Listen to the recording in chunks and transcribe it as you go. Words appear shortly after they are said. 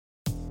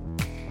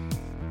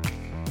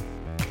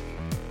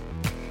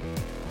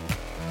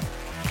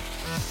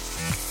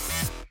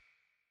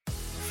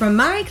From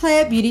Marie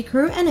Claire Beauty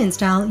Crew and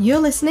InStyle, you're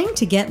listening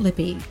to Get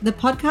Lippy, the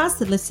podcast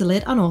that lifts the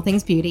lid on all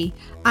things beauty.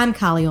 I'm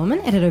Carly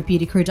Orman, editor of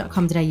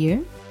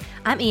beautycrew.com.au.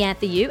 I'm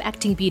Iantha Yu,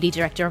 acting beauty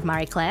director of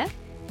Marie Claire.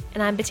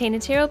 And I'm Bettina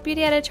Tyrrell,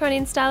 beauty editor on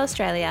InStyle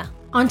Australia.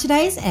 On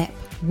today's ep,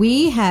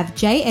 we have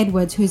Jay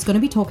Edwards, who's going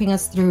to be talking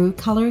us through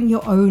colouring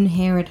your own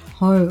hair at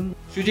home.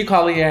 Should you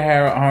colour your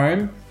hair at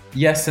home?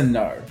 Yes and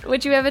no.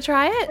 Would you ever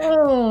try it?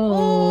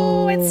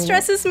 Oh, it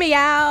stresses me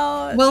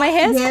out. Well, my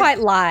hair's quite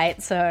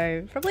light,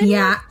 so probably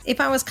not.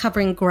 If I was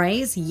covering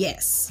greys,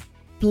 yes.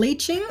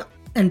 Bleaching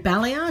and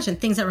balayage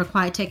and things that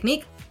require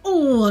technique,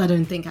 I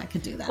don't think I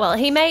could do that. Well,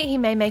 he may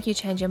make you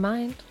change your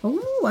mind.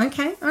 Oh,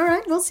 okay. All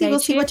right. We'll see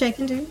what Jay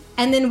can do.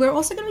 And then we're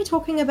also going to be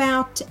talking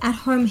about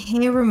at-home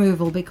hair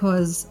removal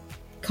because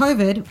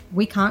COVID,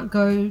 we can't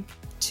go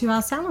to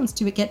our salons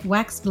to get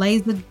waxed,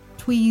 lasered,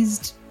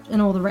 tweezed,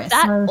 and all the rest.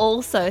 That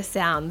also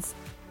sounds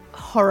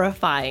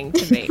horrifying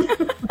to me.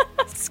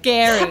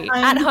 Scary.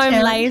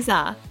 At-home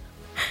laser.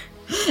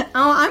 Oh,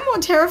 I'm more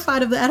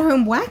terrified of the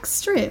at-home wax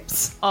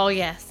strips. Oh,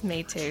 yes,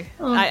 me too.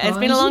 It's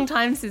been a long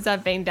time since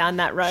I've been down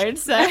that road,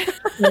 so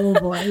oh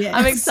boy, yes.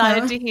 I'm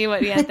excited to hear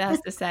what Iantha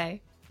has to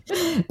say.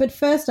 But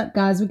first up,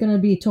 guys, we're going to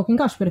be talking, we've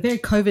got a very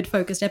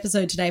COVID-focused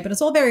episode today, but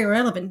it's all very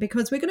relevant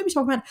because we're going to be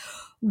talking about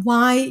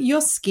why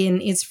your skin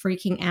is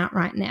freaking out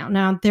right now.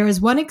 Now, there is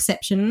one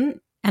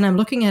exception, and I'm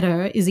looking at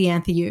her, is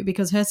Iantha Yu,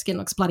 because her skin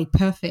looks bloody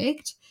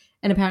perfect.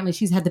 And apparently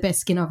she's had the best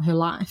skin of her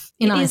life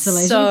in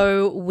isolation. It is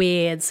so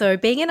weird. So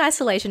being in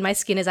isolation, my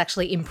skin has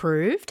actually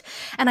improved.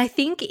 And I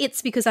think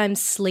it's because I'm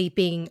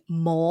sleeping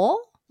more.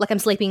 Like I'm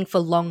sleeping for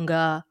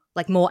longer,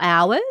 like more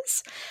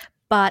hours.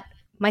 But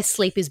my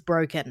sleep is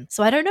broken.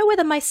 So I don't know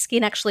whether my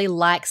skin actually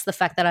likes the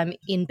fact that I'm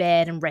in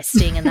bed and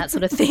resting and that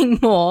sort of thing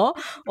more.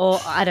 Or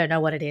I don't know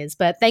what it is.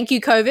 But thank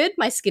you, COVID.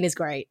 My skin is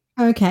great.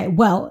 Okay,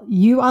 well,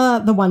 you are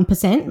the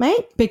 1%,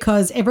 mate,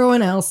 because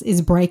everyone else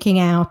is breaking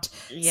out.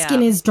 Yeah.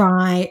 Skin is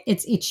dry,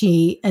 it's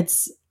itchy,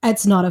 it's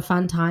not a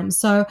fun time.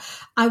 So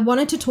I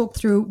wanted to talk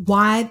through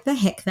why the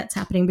heck that's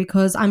happening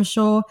because I'm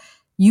sure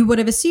you would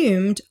have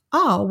assumed,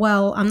 oh,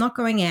 well, I'm not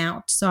going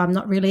out, so I'm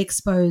not really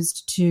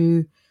exposed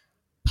to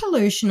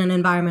pollution and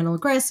environmental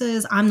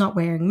aggressors. I'm not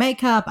wearing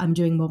makeup. I'm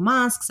doing more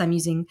masks. I'm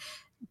using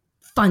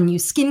fun new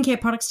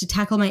skincare products to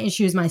tackle my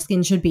issues. My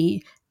skin should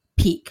be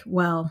peak.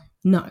 Well,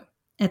 no.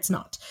 It's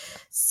not.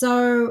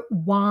 So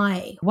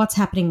why? What's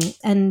happening?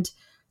 And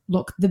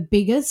look, the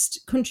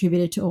biggest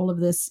contributor to all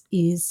of this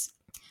is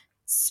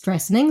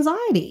stress and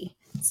anxiety.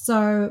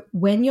 So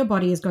when your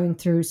body is going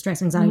through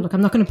stress and anxiety, look,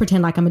 I'm not going to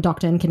pretend like I'm a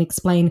doctor and can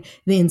explain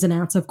the ins and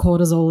outs of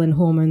cortisol and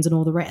hormones and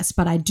all the rest,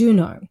 but I do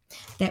know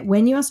that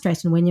when you are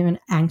stressed and when you're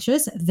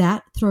anxious,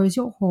 that throws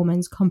your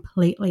hormones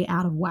completely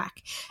out of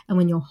whack. And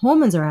when your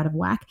hormones are out of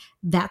whack,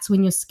 that's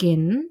when your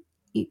skin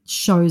it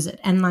shows it.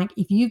 And like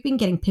if you've been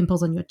getting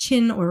pimples on your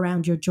chin or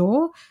around your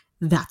jaw,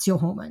 that's your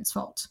hormones'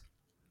 fault.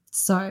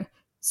 So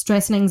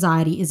stress and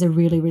anxiety is a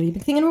really, really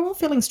big thing. And we're all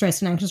feeling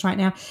stressed and anxious right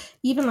now.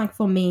 Even like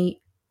for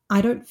me,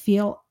 I don't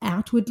feel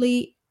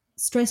outwardly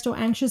stressed or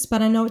anxious,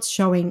 but I know it's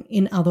showing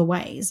in other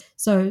ways.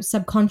 So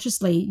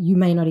subconsciously, you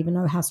may not even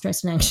know how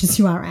stressed and anxious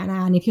you are right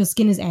now. And if your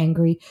skin is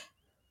angry,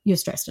 you're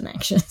stressed and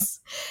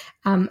anxious.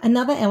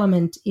 Another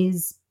element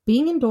is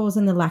being indoors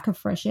and the lack of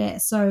fresh air.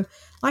 So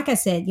like I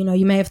said, you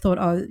may have thought,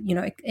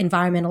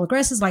 environmental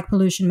aggressors like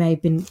pollution may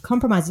have been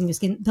compromising your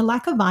skin. The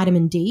lack of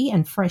vitamin D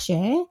and fresh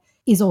air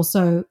is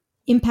also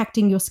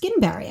impacting your skin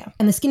barrier.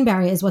 And the skin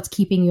barrier is what's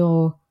keeping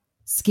your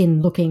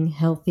skin looking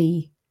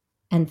healthy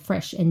and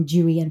fresh and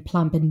dewy and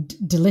plump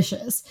and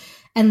delicious.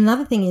 And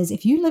another thing is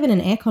if you live in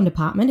an aircon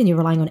apartment and you're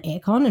relying on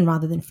aircon and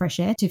rather than fresh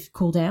air to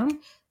cool down,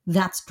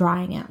 that's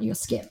drying out your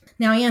skin.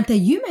 Now, Iantha,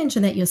 you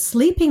mentioned that you're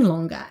sleeping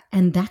longer,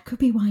 and that could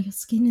be why your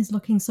skin is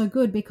looking so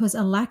good because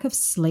a lack of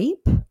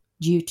sleep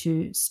due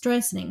to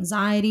stress and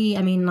anxiety,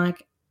 I mean,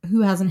 like,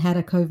 who hasn't had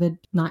a COVID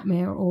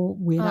nightmare or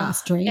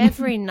weird-ass dream?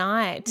 Every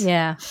night.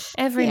 Yeah.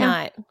 Every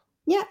night.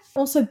 Yeah.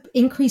 Also,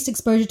 increased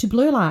exposure to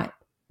blue light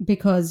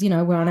because,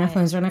 we're on our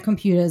phones or on our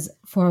computers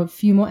for a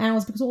few more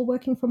hours because we're all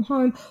working from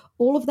home.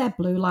 All of that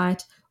blue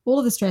light, all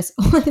of the stress,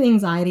 all of the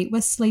anxiety,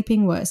 we're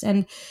sleeping worse.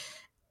 And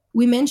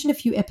we mentioned a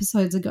few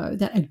episodes ago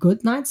that a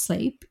good night's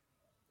sleep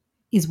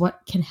is what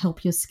can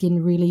help your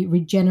skin really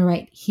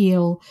regenerate,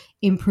 heal,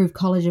 improve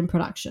collagen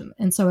production.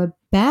 And so a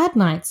bad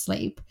night's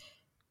sleep,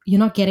 you're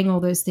not getting all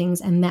those things,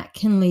 and that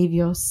can leave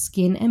your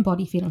skin and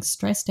body feeling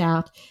stressed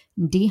out,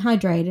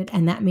 dehydrated,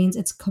 and that means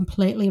it's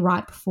completely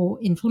ripe for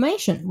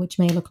inflammation, which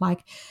may look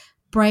like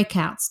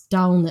breakouts,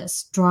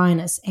 dullness,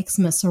 dryness,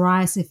 eczema,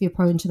 psoriasis if you're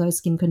prone to those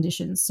skin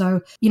conditions. So,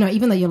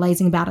 even though you're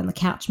lazing about on the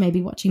couch,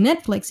 maybe watching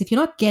Netflix, if you're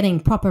not getting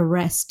proper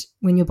rest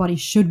when your body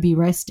should be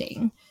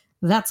resting,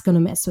 that's going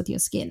to mess with your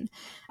skin.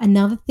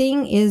 Another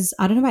thing is,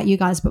 I don't know about you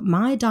guys, but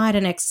my diet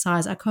and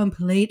exercise are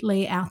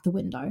completely out the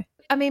window.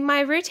 I mean, my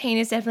routine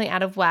is definitely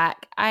out of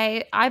whack.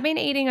 I've been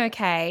eating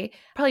okay,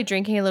 probably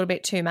drinking a little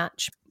bit too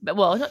much, but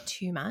well, not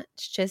too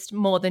much, just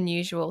more than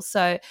usual.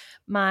 So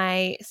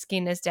my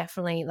skin is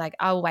definitely like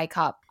I'll wake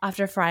up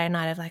after a Friday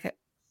night of like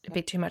a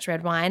bit too much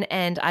red wine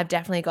and I've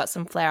definitely got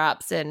some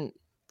flare-ups and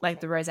like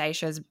the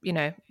rosacea is,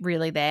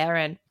 really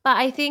there. But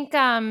I think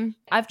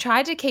I've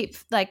tried to keep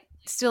like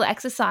still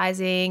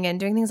exercising and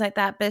doing things like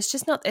that, but it's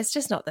just not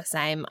the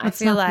same. I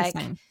feel like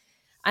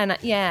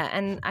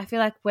and I feel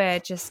like we're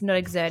just not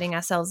exerting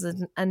ourselves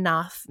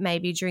enough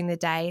maybe during the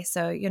day,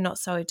 so you're not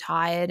so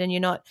tired and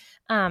you're not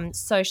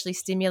socially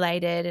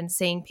stimulated and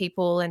seeing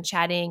people and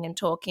chatting and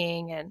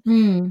talking and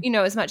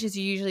as much as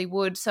you usually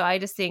would. So I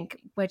just think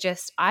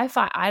I'm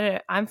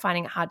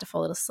finding it hard to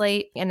fall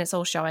asleep, and it's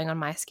all showing on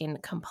my skin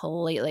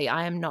completely.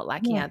 I am not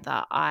lacking at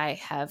that. I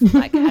have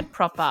like had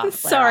proper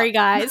sorry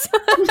guys.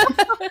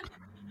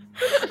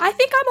 I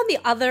think I'm on the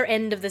other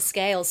end of the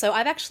scale. So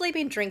I've actually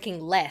been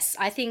drinking less.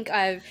 I think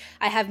I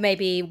have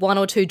maybe 1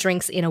 or 2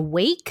 drinks in a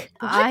week.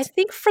 What? I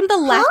think from the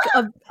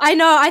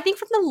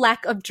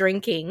lack of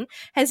drinking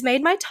has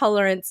made my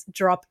tolerance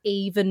drop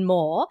even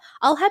more.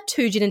 I'll have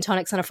 2 gin and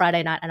tonics on a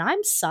Friday night and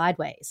I'm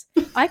sideways.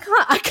 I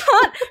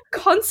can't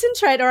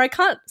concentrate, or I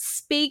can't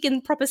speak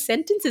in proper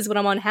sentences when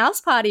I'm on house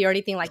party or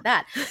anything like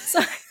that. So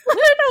I don't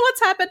know what's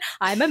happened.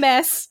 I'm a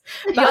mess.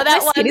 But my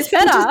skin is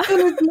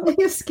better.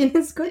 Your skin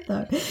is good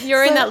though.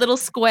 You're in that little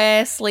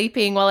square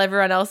sleeping while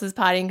everyone else is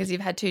partying because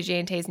you've had 2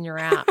 G&Ts and you're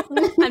out.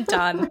 I'm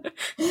done.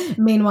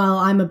 Meanwhile,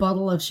 I'm a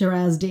bottle of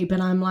Shiraz deep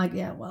and I'm like,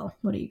 yeah, well,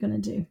 what are you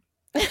going to do?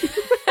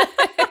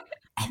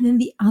 And then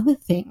the other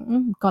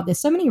thing, God, there's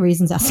so many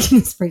reasons our skin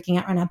is freaking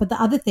out right now. But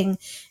the other thing,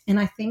 and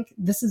I think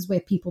this is where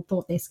people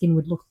thought their skin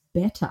would look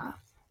better,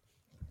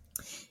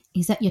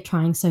 is that you're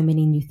trying so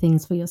many new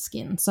things for your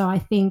skin. So I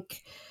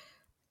think,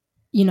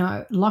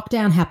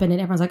 lockdown happened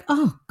and everyone's like,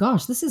 oh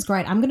gosh, this is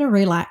great. I'm going to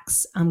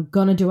relax. I'm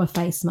going to do a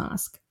face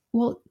mask.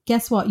 Well,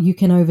 guess what? You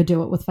can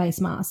overdo it with face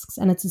masks.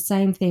 And it's the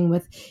same thing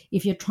with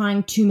if you're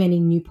trying too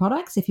many new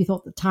products, if you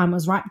thought the time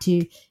was right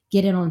to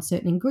get in on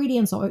certain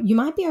ingredients, or you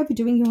might be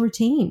overdoing your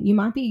routine. You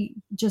might be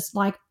just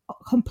like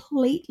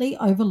completely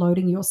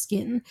overloading your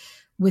skin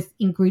with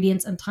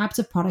ingredients and types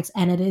of products,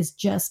 and it is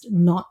just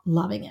not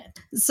loving it.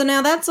 So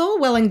now that's all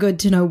well and good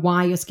to know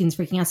why your skin's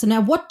freaking out. So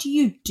now what do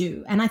you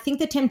do? And I think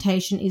the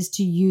temptation is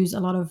to use a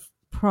lot of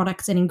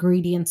products and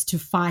ingredients to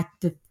fight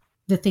the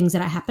things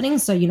that are happening.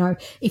 So,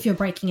 if you're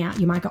breaking out,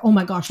 you might go, oh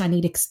my gosh, I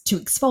need to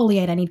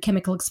exfoliate. I need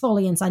chemical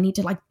exfoliants. I need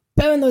to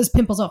burn those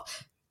pimples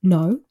off.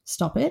 No,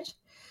 stop it.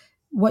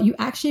 What you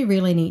actually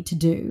really need to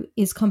do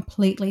is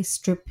completely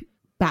strip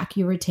back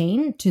your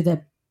routine to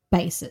the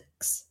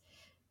basics.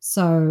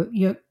 So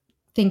you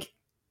think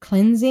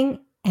cleansing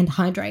and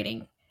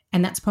hydrating,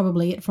 and that's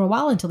probably it for a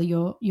while until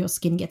your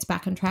skin gets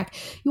back on track.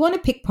 You want to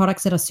pick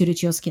products that are suited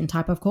to your skin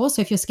type, of course.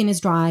 So if your skin is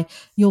dry,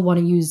 you'll want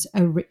to use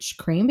a rich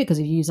cream, because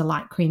if you use a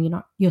light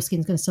cream, your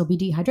skin's going to still be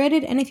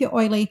dehydrated. And if you're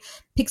oily,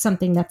 pick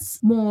something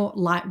that's more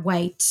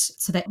lightweight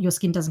so that your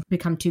skin doesn't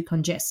become too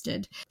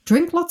congested.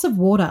 Drink lots of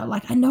water.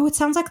 I know it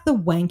sounds like the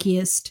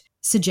wankiest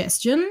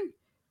suggestion,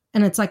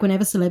 and it's like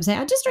whenever celebs say,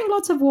 I just drink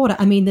lots of water.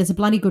 I mean, there's a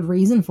bloody good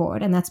reason for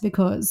it, and that's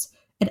because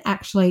it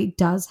actually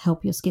does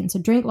help your skin. So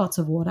drink lots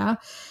of water.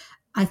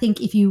 I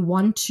think if you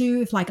want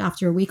to, if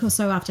after a week or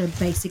so, after a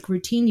basic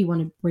routine, you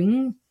want to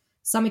bring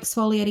some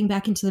exfoliating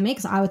back into the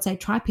mix, I would say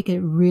try pick a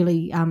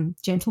really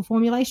gentle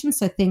formulation.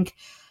 So think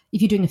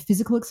if you're doing a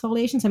physical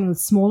exfoliation, something with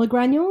smaller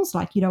granules,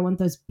 you don't want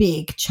those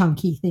big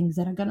chunky things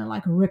that are going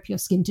to rip your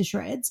skin to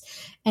shreds.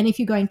 And if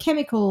you're going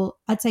chemical,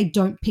 I'd say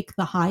don't pick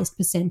the highest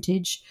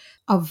percentage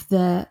of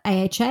the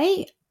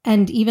AHA,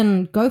 and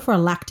even go for a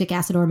lactic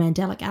acid or a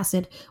mandelic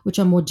acid, which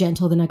are more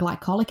gentle than a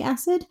glycolic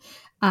acid.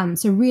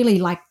 So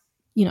really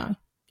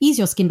ease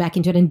your skin back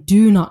into it, and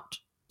do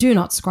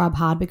not scrub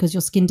hard, because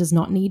your skin does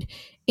not need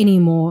any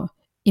more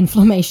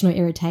inflammation or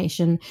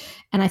irritation.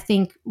 And I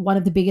think one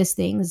of the biggest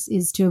things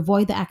is to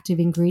avoid the active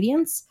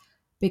ingredients,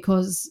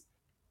 because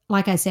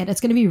like I said,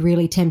 it's going to be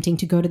really tempting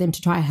to go to them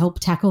to try to help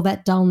tackle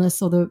that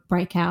dullness or the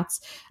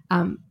breakouts.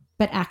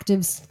 But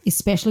actives,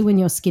 especially when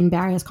your skin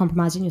barrier is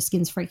compromised and your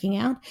skin's freaking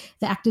out,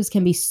 the actives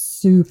can be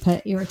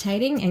super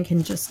irritating and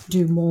can just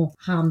do more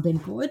harm than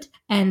good.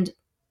 And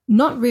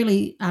not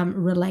really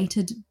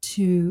related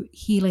to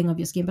healing of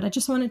your skin, but I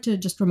just wanted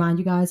to remind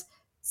you guys,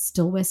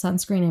 still wear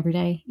sunscreen every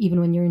day, even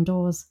when you're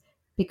indoors,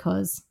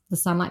 because the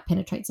sunlight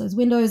penetrates those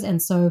windows,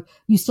 and so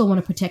you still want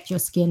to protect your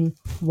skin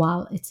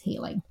while it's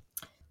healing.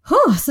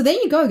 So there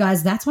you go,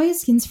 guys. That's why your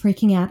skin's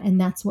freaking out, and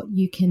that's what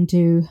you can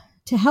do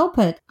to help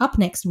it. Up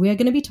next, we're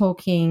going to be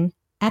talking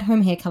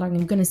at-home hair coloring.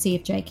 I'm going to see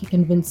if Jake can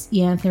convince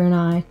Iantha and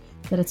I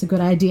that it's a good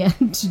idea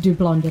to do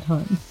blonde at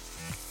home.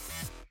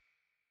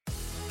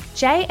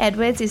 Jay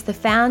Edwards is the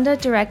founder,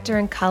 director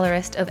and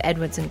colorist of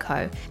Edwards &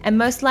 Co, and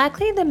most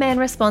likely the man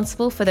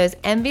responsible for those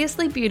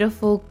enviously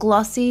beautiful,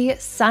 glossy,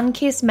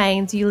 sun-kissed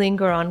manes you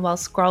linger on while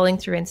scrolling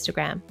through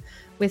Instagram.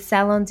 With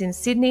salons in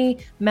Sydney,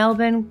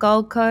 Melbourne,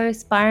 Gold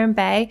Coast, Byron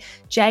Bay,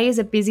 Jay is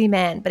a busy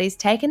man, but he's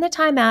taken the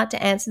time out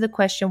to answer the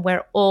question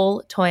we're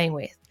all toying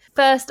with.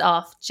 First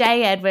off,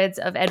 Jay Edwards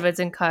of Edwards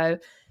 & Co,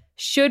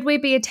 should we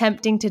be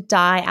attempting to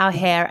dye our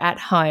hair at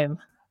home?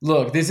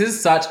 Look, this is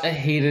such a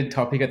heated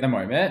topic at the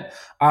moment.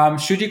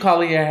 Should you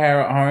color your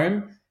hair at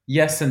home?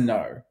 Yes and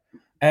no.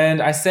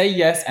 And I say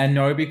yes and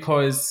no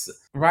because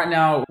right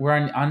now we're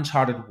in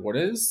uncharted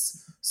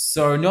waters.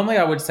 So normally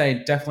I would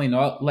say definitely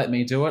not. Let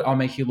me do it. I'll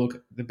make you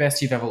look the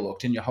best you've ever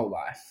looked in your whole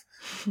life.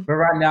 But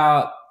right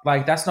now,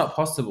 like that's not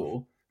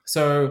possible.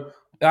 So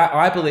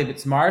I believe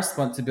it's my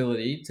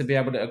responsibility to be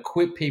able to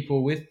equip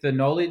people with the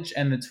knowledge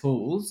and the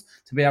tools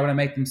to be able to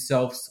make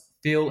themselves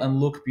feel and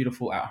look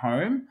beautiful at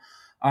home.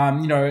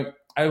 You know,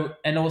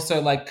 and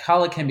also like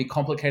color can be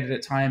complicated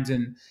at times,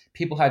 and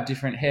people have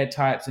different hair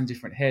types and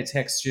different hair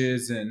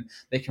textures, and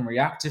they can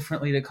react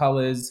differently to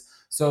colors.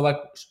 So like,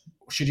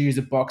 should you use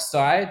a box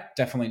dye?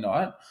 Definitely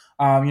not.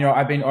 You know,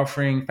 I've been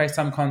offering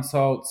FaceTime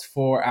consults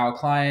for our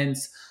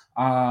clients,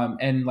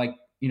 and like,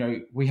 you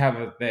know, we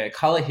have their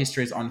color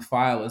histories on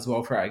file as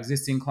well for our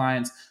existing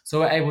clients.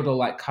 So we're able to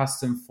like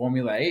custom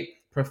formulate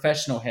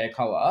professional hair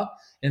color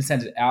and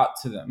send it out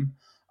to them.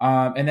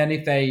 And then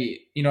if they,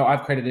 you know,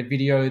 I've created a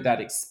video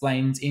that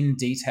explains in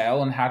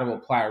detail on how to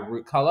apply a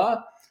root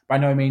color. By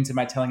no means am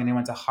I telling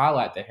anyone to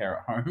highlight their hair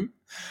at home,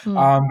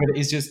 but it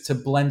is just to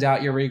blend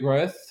out your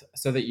regrowth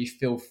so that you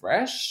feel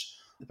fresh.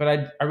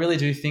 But I really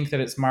do think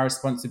that it's my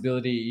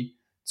responsibility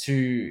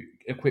to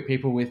equip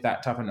people with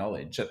that type of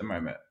knowledge at the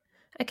moment.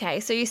 Okay,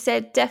 so you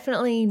said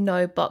definitely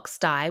no box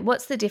dye.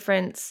 What's the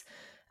difference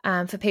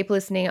for people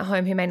listening at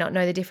home who may not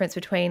know the difference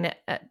between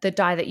the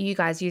dye that you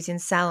guys use in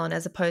salon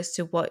as opposed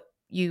to what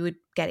you would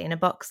get in a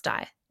box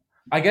dye?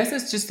 I guess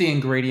it's just the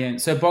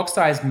ingredient. So box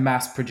dye is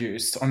mass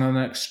produced on an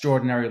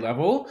extraordinary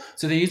level.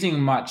 So they're using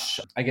much,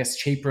 I guess,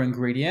 cheaper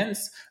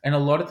ingredients. And a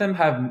lot of them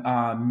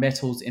have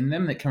metals in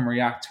them that can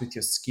react with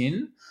your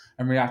skin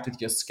and react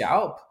with your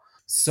scalp.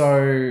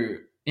 So,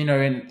 you know,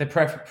 in the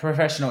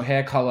professional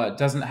hair color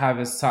doesn't have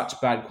as such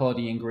bad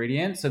quality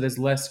ingredients. So there's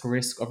less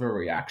risk of a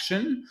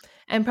reaction.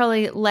 And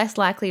probably less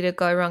likely to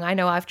go wrong. I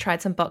know I've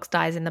tried some box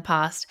dyes in the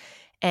past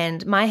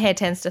and my hair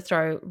tends to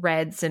throw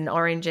reds and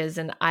oranges,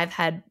 and I've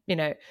had, you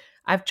know,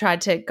 I've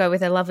tried to go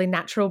with a lovely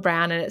natural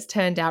brown and it's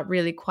turned out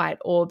really quite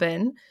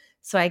auburn.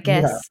 So I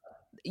guess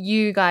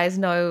you guys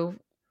know,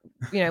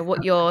 you know,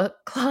 what your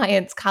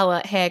client's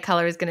hair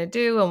color is going to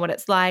do and what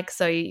it's like.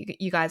 So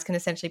you guys can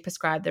essentially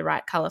prescribe the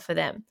right color for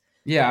them.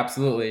 Yeah,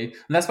 absolutely.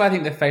 And that's why I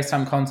think the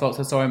FaceTime consults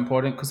are so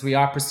important, because we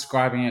are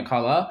prescribing a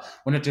color.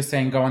 We're not just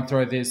saying go and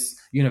throw this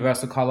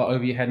universal color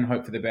over your head and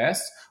hope for the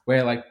best.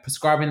 We're like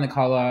prescribing the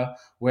color.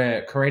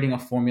 We're creating a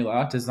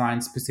formula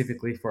designed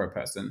specifically for a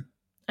person.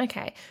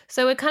 Okay.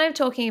 So we're kind of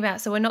talking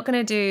about, so we're not going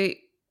to do,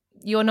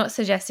 you're not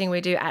suggesting we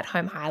do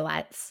at-home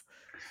highlights.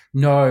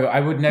 No, I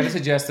would never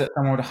suggest that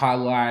someone would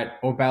highlight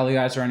or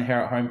balayage their own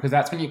hair at home, because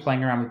that's when you're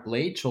playing around with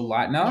bleach or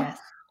lightener. Yes.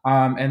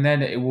 And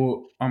then it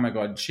will, oh my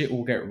God, shit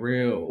will get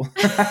real.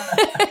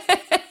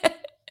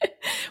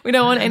 We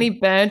don't want any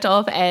burnt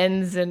off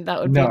ends, and that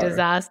would be a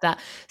disaster.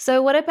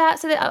 So what about,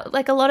 so that,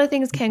 like, a lot of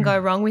things can go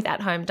wrong with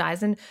at-home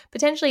dyes, and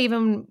potentially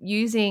even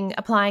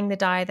applying the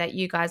dye that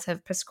you guys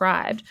have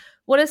prescribed.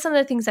 What are some of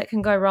the things that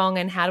can go wrong,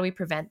 and how do we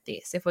prevent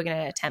this if we're going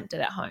to attempt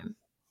it at home?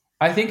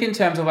 I think in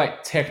terms of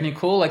like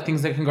technical, like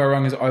things that can go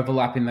wrong is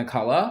overlapping the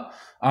color.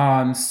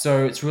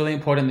 So it's really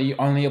important that you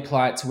only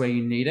apply it to where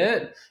you need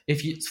it.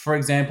 If you, for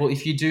example,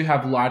 if you do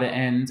have lighter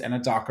ends and a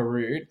darker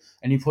root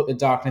and you put the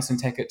darkness and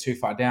take it too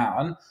far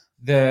down,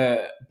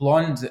 the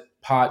blonde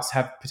parts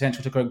have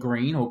potential to go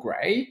green or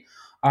gray.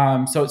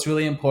 So it's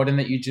really important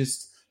that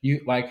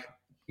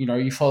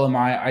you follow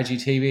my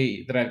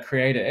IGTV that I've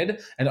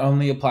created and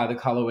only apply the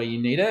color where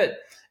you need it.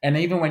 And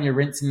even when you're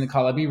rinsing the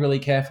color, be really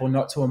careful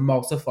not to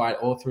emulsify it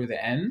all through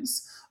the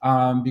ends,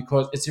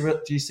 because you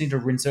just need to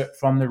rinse it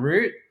from the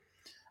root.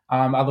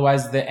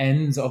 Otherwise, the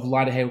ends of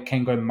lighter hair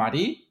can go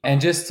muddy.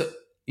 And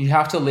you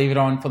have to leave it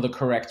on for the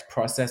correct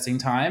processing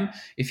time.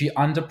 If you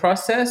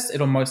under-process,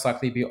 it'll most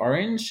likely be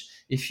orange.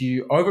 If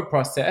you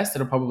over-process,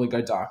 it'll probably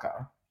go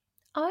darker.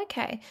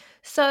 Okay.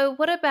 So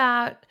what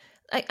about,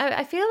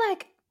 I feel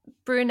like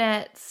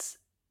brunettes,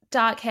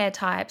 dark hair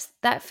types,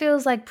 that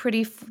feels like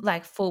pretty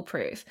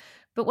foolproof.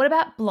 But what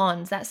about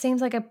blondes? That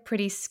seems like a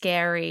pretty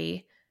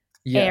scary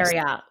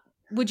area.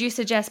 Would you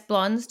suggest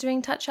blondes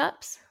doing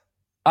touch-ups?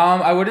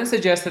 I wouldn't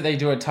suggest that they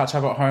do a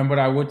touch-up at home. What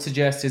I would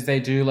suggest is they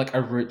do like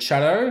a root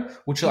shadow,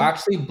 which will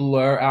actually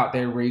blur out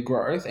their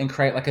regrowth and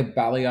create like a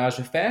balayage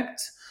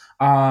effect.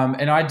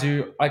 And I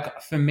do,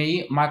 like, for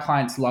me, my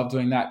clients love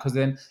doing that because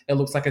then it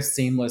looks like a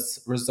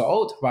seamless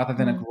result rather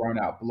than a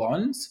grown-out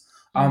blonde.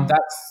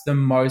 That's the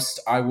most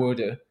I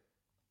would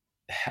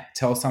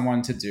tell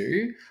someone to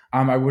do.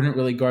 I wouldn't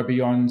really go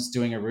beyond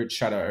doing a root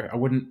shadow. I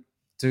wouldn't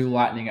do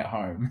lightening at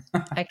home.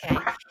 Okay.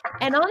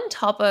 And on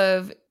top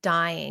of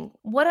dyeing,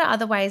 what are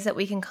other ways that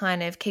we can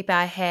kind of keep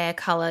our hair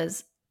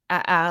colors,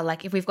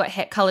 like if we've got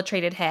color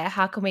treated hair,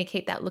 how can we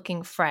keep that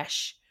looking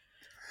fresh?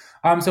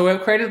 So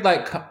we've created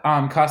like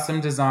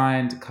custom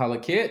designed color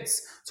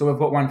kits. So we've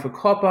got one for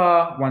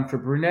copper, one for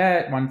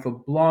brunette, one for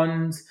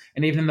blonde,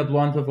 and even in the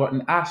blonde we've got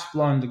an ash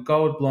blonde, a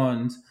gold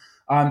blonde.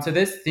 So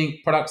there's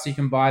products you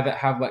can buy that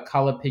have like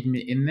color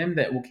pigment in them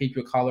that will keep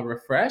your color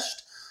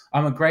refreshed.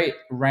 A great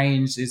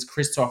range is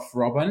Christoph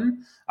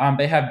Robin.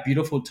 They have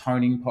beautiful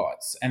toning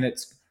pots, and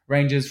it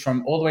ranges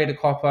from all the way to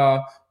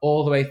copper,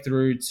 all the way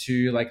through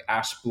to like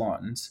ash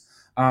blonde.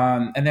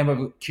 And then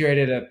we've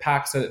curated a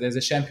pack so that there's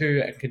a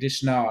shampoo, a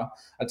conditioner,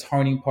 a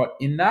toning pot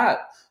in that.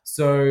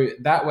 So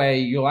that way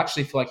you'll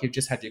actually feel like you've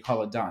just had your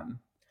color done,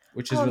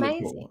 which is really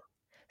amazing. cool.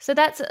 So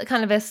that's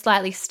kind of a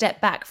slightly step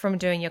back from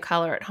doing your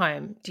color at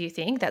home. Do you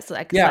think that's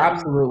like? Yeah,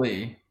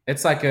 absolutely.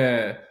 It's like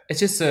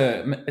it's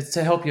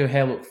to help your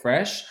hair look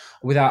fresh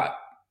without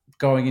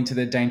going into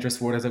the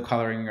dangerous waters of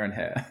coloring your own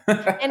hair.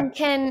 and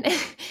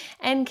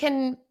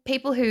can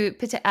people who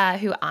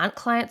aren't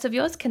clients of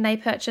yours, can they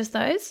purchase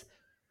those?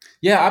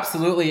 Yeah,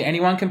 absolutely.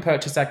 Anyone can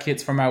purchase our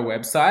kits from our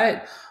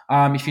website.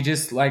 If you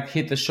just like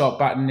hit the shop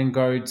button and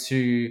go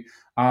to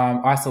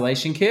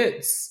isolation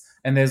kits,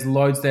 and there's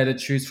loads there to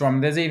choose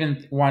from. There's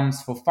even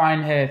ones for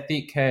fine hair,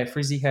 thick hair,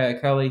 frizzy hair,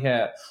 curly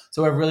hair.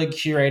 So we've really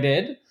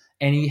curated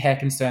any hair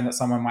concern that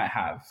someone might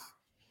have.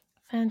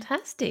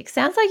 Fantastic.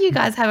 Sounds like you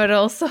guys have it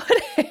all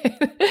sorted.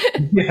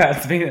 Yeah,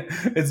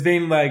 it's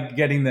been like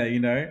getting there,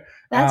 you know.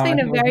 That's been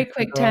a very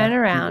quick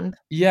turnaround.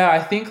 Yeah, I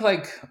think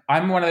like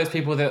I'm one of those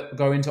people that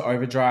go into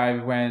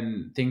overdrive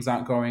when things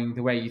aren't going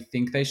the way you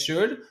think they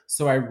should.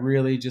 So I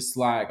really just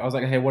I was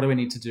like, hey, what do we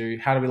need to do?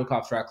 How do we look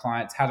after our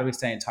clients? How do we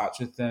stay in touch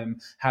with them?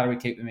 How do we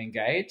keep them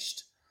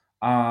engaged?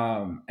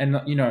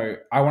 And you know,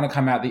 I want to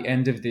come out the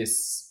end of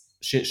this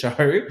shit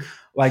show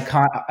like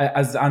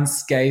as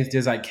unscathed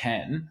as I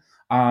can.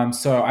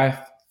 So I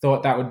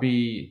thought that would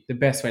be the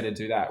best way to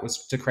do that,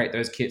 was to create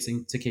those kits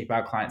and to keep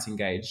our clients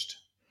engaged.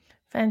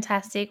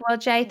 Fantastic. Well,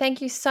 Jay,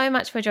 thank you so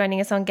much for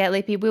joining us on Get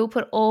Lippy. We'll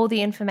put all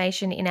the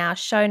information in our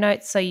show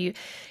notes so you,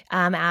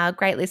 our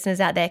great listeners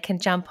out there, can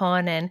jump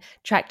on and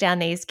track down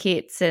these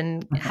kits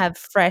and have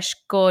fresh,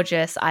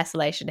 gorgeous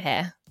isolation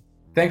hair.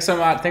 Thanks so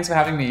much. Thanks for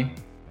having me.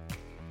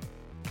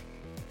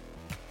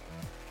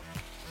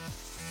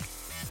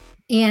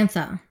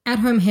 Iantha,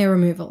 at-home hair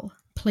removal,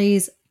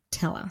 please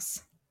tell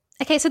us.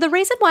 Okay, so the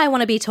reason why I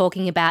want to be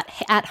talking about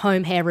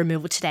at-home hair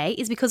removal today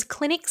is because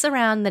clinics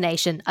around the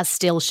nation are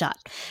still shut.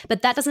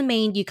 But that doesn't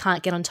mean you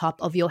can't get on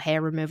top of your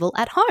hair removal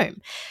at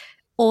home.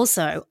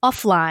 Also,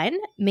 offline,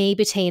 me,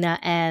 Bettina,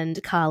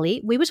 and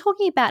Carly, we were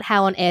talking about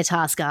how on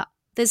Airtasker,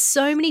 there's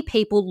so many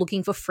people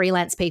looking for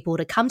freelance people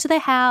to come to their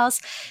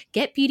house,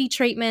 get beauty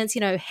treatments,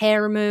 you know,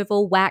 hair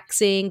removal,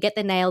 waxing, get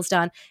their nails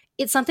done.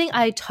 It's something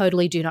I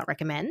totally do not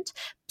recommend.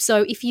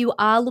 So if you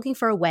are looking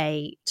for a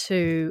way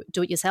to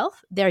do it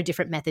yourself, there are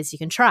different methods you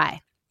can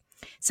try.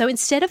 So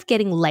instead of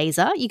getting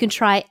laser, you can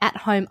try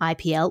at-home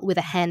IPL with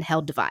a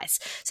handheld device.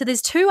 So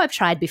there's two I've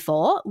tried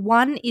before.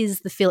 One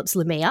is the Philips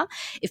Lumia.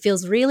 It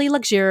feels really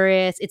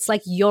luxurious. It's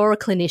like you're a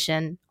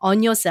clinician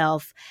on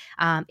yourself.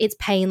 It's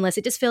painless.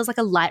 It just feels like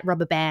a light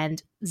rubber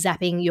band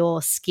zapping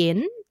your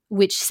skin,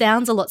 which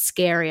sounds a lot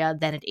scarier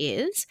than it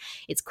is.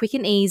 It's quick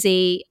and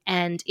easy,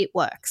 and it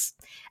works.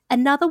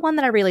 Another one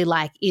that I really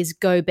like is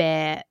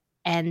GoBear,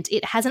 and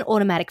it has an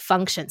automatic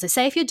function. So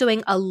say if you're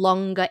doing a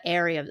longer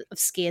area of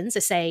skin,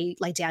 so say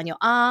like down your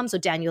arms or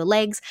down your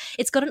legs,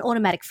 it's got an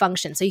automatic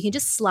function. So you can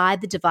just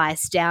slide the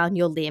device down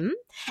your limb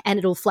and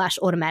it'll flash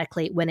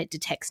automatically when it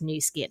detects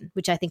new skin,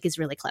 which I think is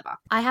really clever.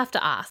 I have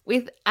to ask,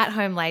 with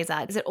at-home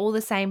laser, is it all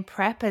the same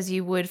prep as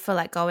you would for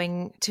like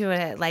going to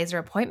a laser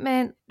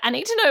appointment? I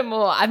need to know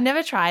more. I've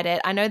never tried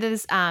it. I know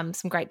there's some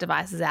great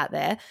devices out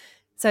there.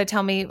 So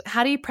tell me,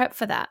 how do you prep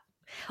for that?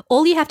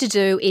 All you have to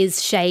do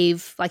is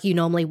shave like you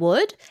normally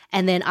would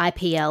and then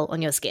IPL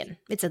on your skin.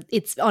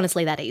 It's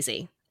honestly that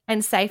easy.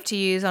 And safe to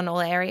use on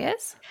all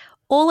areas?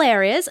 All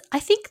areas.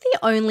 I think the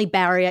only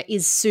barrier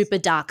is super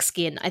dark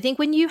skin. I think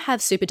when you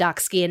have super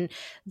dark skin,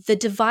 the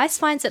device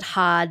finds it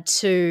hard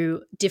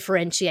to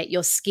differentiate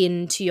your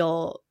skin to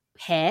your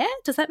hair.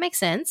 Does that make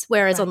sense?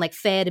 Whereas on like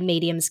fair to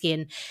medium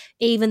skin,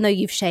 even though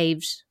you've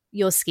shaved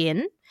your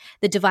skin,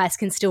 the device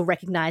can still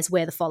recognize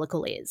where the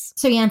follicle is.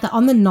 So, Iantha,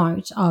 on the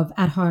note of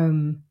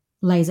at-home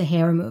laser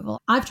hair removal,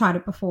 I've tried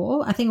it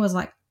before. I think it was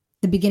like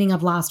the beginning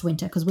of last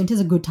winter, because winter's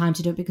a good time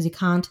to do it because you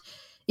can't,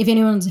 if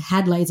anyone's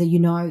had laser, you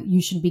know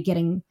you should be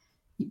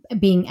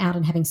being out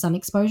and having sun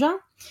exposure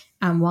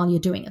while you're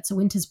doing it. So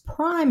winter's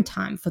prime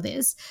time for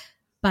this.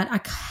 But I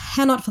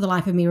cannot for the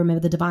life of me remember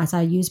the device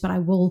I used, but I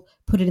will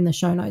put it in the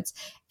show notes.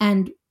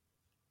 And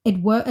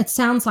it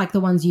sounds like the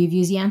ones you've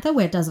used, Iantha,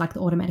 where it does like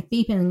the automatic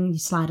beep and you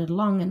slide it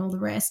along and all the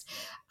rest.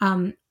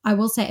 I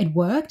will say it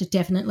worked. It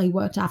definitely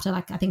worked after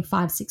like I think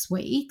 5-6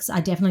 weeks. I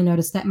definitely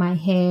noticed that my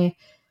hair,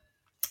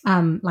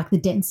 like the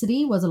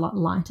density was a lot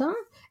lighter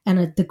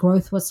and the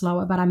growth was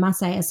slower. But I must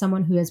say, as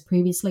someone who has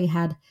previously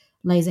had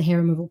laser hair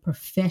removal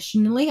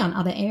professionally on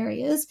other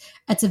areas,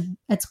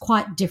 it's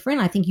quite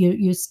different. I think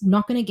you're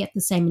not going to get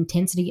the same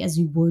intensity as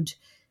you would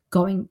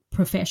going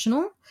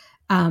professional.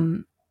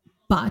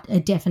 But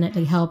it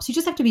definitely helps. You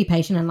just have to be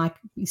patient and like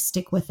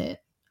stick with it,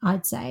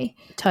 I'd say.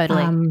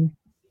 Totally.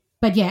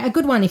 But yeah, a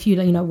good one if you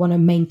want to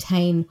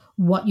maintain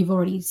what you've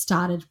already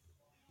started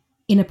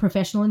in a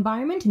professional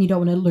environment and you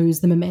don't want to lose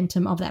the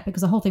momentum of that,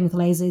 because the whole thing with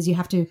laser is you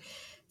have to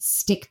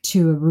stick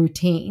to a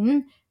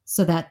routine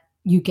so that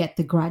you get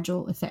the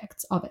gradual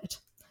effects of it.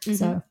 Mm-hmm.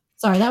 So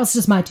sorry, that was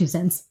just my 2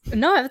 cents.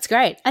 No, that's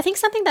great. I think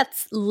something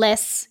that's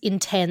less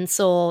intense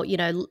or,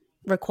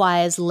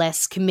 requires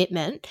less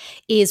commitment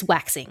is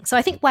waxing. So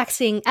I think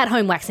waxing,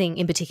 at-home waxing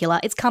in particular,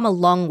 it's come a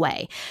long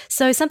way.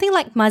 So something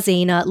like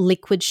Marzena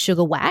liquid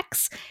sugar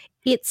wax,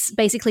 it's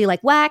basically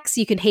like wax.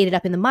 You can heat it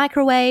up in the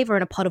microwave or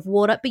in a pot of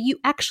water, but you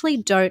actually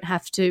don't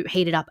have to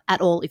heat it up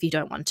at all if you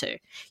don't want to.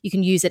 You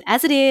can use it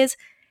as it is,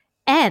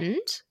 and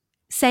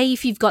say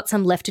if you've got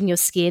some left in your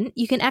skin,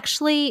 you can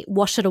actually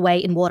wash it away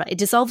in water. It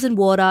dissolves in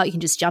water. You can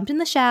just jump in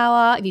the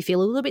shower if you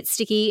feel a little bit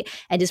sticky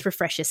and just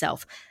refresh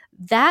yourself.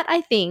 That,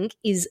 I think,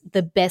 is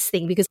the best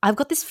thing, because I've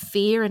got this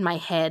fear in my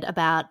head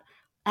about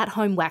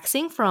at-home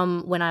waxing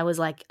from when I was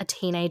like a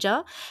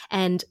teenager,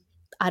 and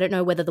I don't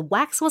know whether the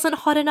wax wasn't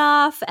hot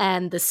enough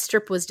and the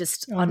strip was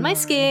just on my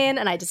skin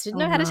and I just didn't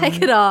know how to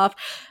take it off.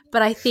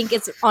 But I think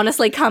it's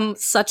honestly come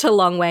such a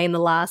long way in the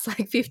last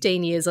like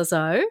 15 years or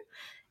so.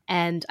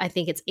 And I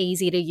think it's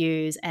easy to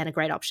use and a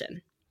great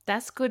option.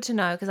 That's good to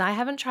know, because I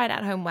haven't tried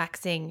at-home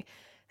waxing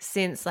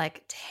since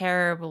like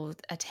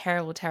a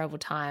terrible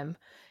time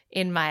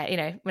in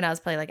my, when I was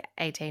probably like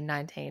 18,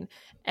 19.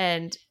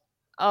 And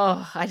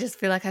I just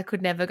feel like I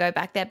could never go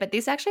back there. But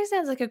this actually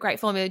sounds like a great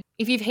formula.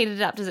 If you've heated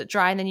it up, does it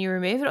dry and then you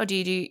remove it, or do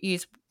you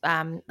use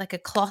like a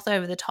cloth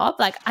over the top?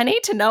 Like, I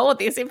need to know all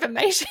this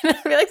information. I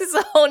feel like this is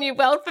a whole new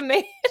world for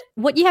me.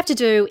 What you have to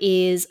do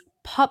is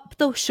pop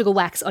the sugar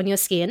wax on your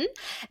skin,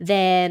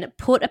 then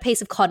put a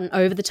piece of cotton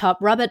over the top,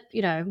 rub it,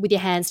 with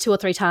your hands 2 or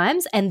 3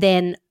 times, and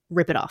then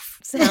rip it off.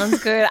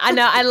 Sounds good. I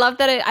know. I love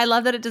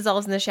that it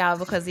dissolves in the shower,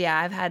 because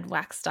I've had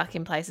wax stuck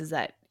in places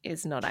that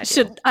is not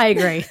ideal. I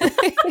agree.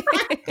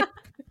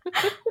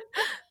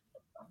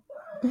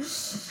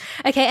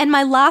 Okay, and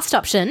my last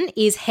option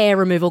is hair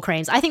removal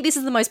creams. I think this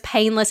is the most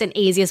painless and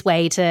easiest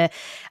way to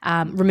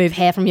remove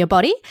hair from your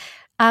body.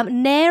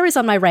 Nair is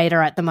on my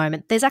radar at the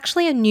moment. There's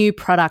actually a new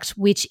product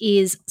which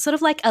is sort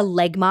of like a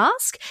leg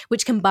mask,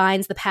 which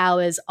combines the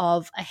powers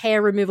of a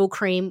hair removal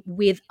cream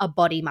with a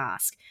body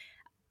mask.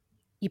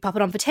 You pop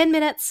it on for 10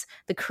 minutes.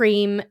 The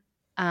cream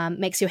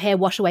makes your hair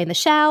wash away in the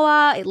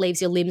shower. It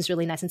leaves your limbs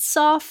really nice and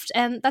soft,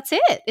 and that's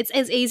it. It's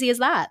as easy as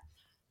that.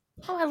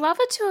 Oh, I love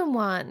a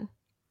 2-in-1.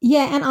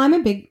 Yeah, and I'm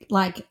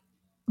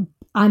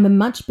a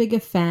much bigger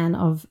fan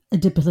of a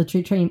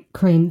depilatory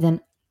cream than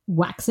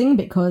waxing,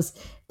 because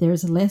there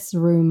is less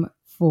room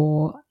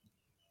for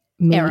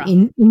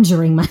me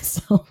injuring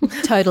myself.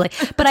 Totally.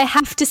 But I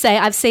have to say,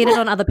 I've seen it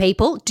on other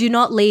people. Do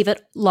not leave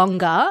it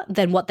longer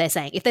than what they're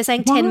saying. If they're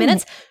saying 10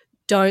 minutes,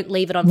 don't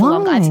leave it on for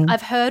longer.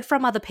 I've heard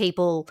from other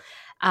people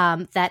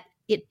that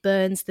it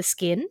burns the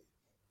skin,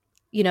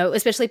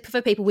 especially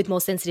for people with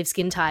more sensitive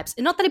skin types.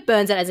 And not that it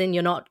burns it as in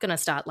you're not going to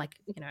start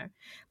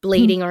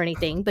bleeding or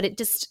anything, but it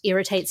just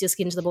irritates your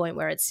skin to the point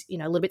where it's, a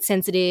little bit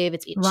sensitive,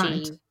 it's itchy.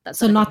 Right.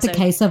 So not the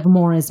case of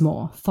more is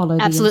more. Follow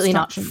the instructions. Absolutely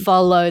not.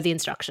 Follow the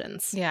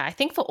instructions. Yeah, I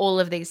think for all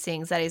of these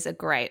things, that is a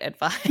great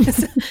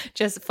advice.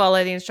 Just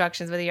follow the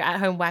instructions, whether you're at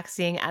home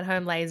waxing, at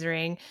home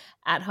lasering,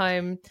 at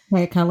home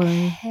hair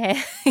coloring.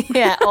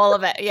 Yeah, all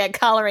of it. Yeah,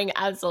 coloring,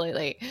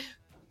 absolutely.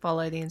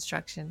 Follow the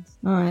instructions.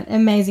 All right.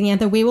 Amazing,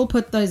 Antha. We will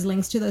put those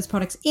links to those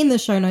products in the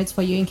show notes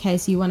for you in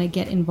case you want to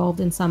get involved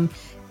in some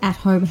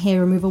at-home hair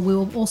removal. We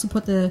will also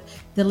put the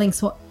links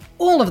for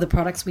all of the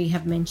products we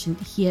have mentioned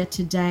here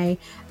today.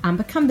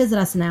 But come visit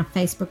us in our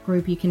Facebook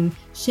group. You can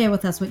share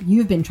with us what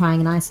you've been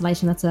trying in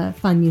isolation. That's a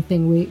fun new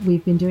thing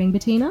we've been doing,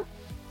 Bettina.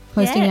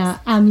 Posting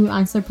our new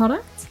ISO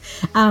products.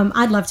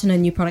 I'd love to know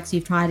new products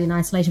you've tried in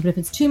isolation, but if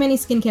it's too many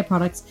skincare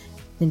products,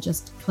 then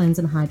just cleanse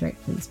and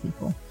hydrate, please,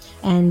 people.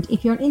 And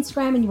if you're on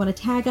Instagram and you want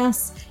to tag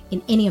us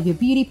in any of your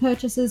beauty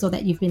purchases or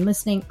that you've been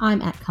listening,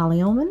 I'm at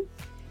Carly Ullman.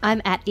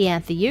 I'm at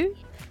Iantha.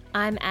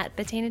 I'm at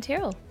Bettina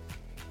Tyrrell.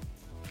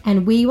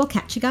 And we will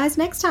catch you guys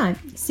next time.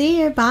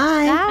 See you.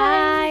 Bye.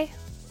 Bye.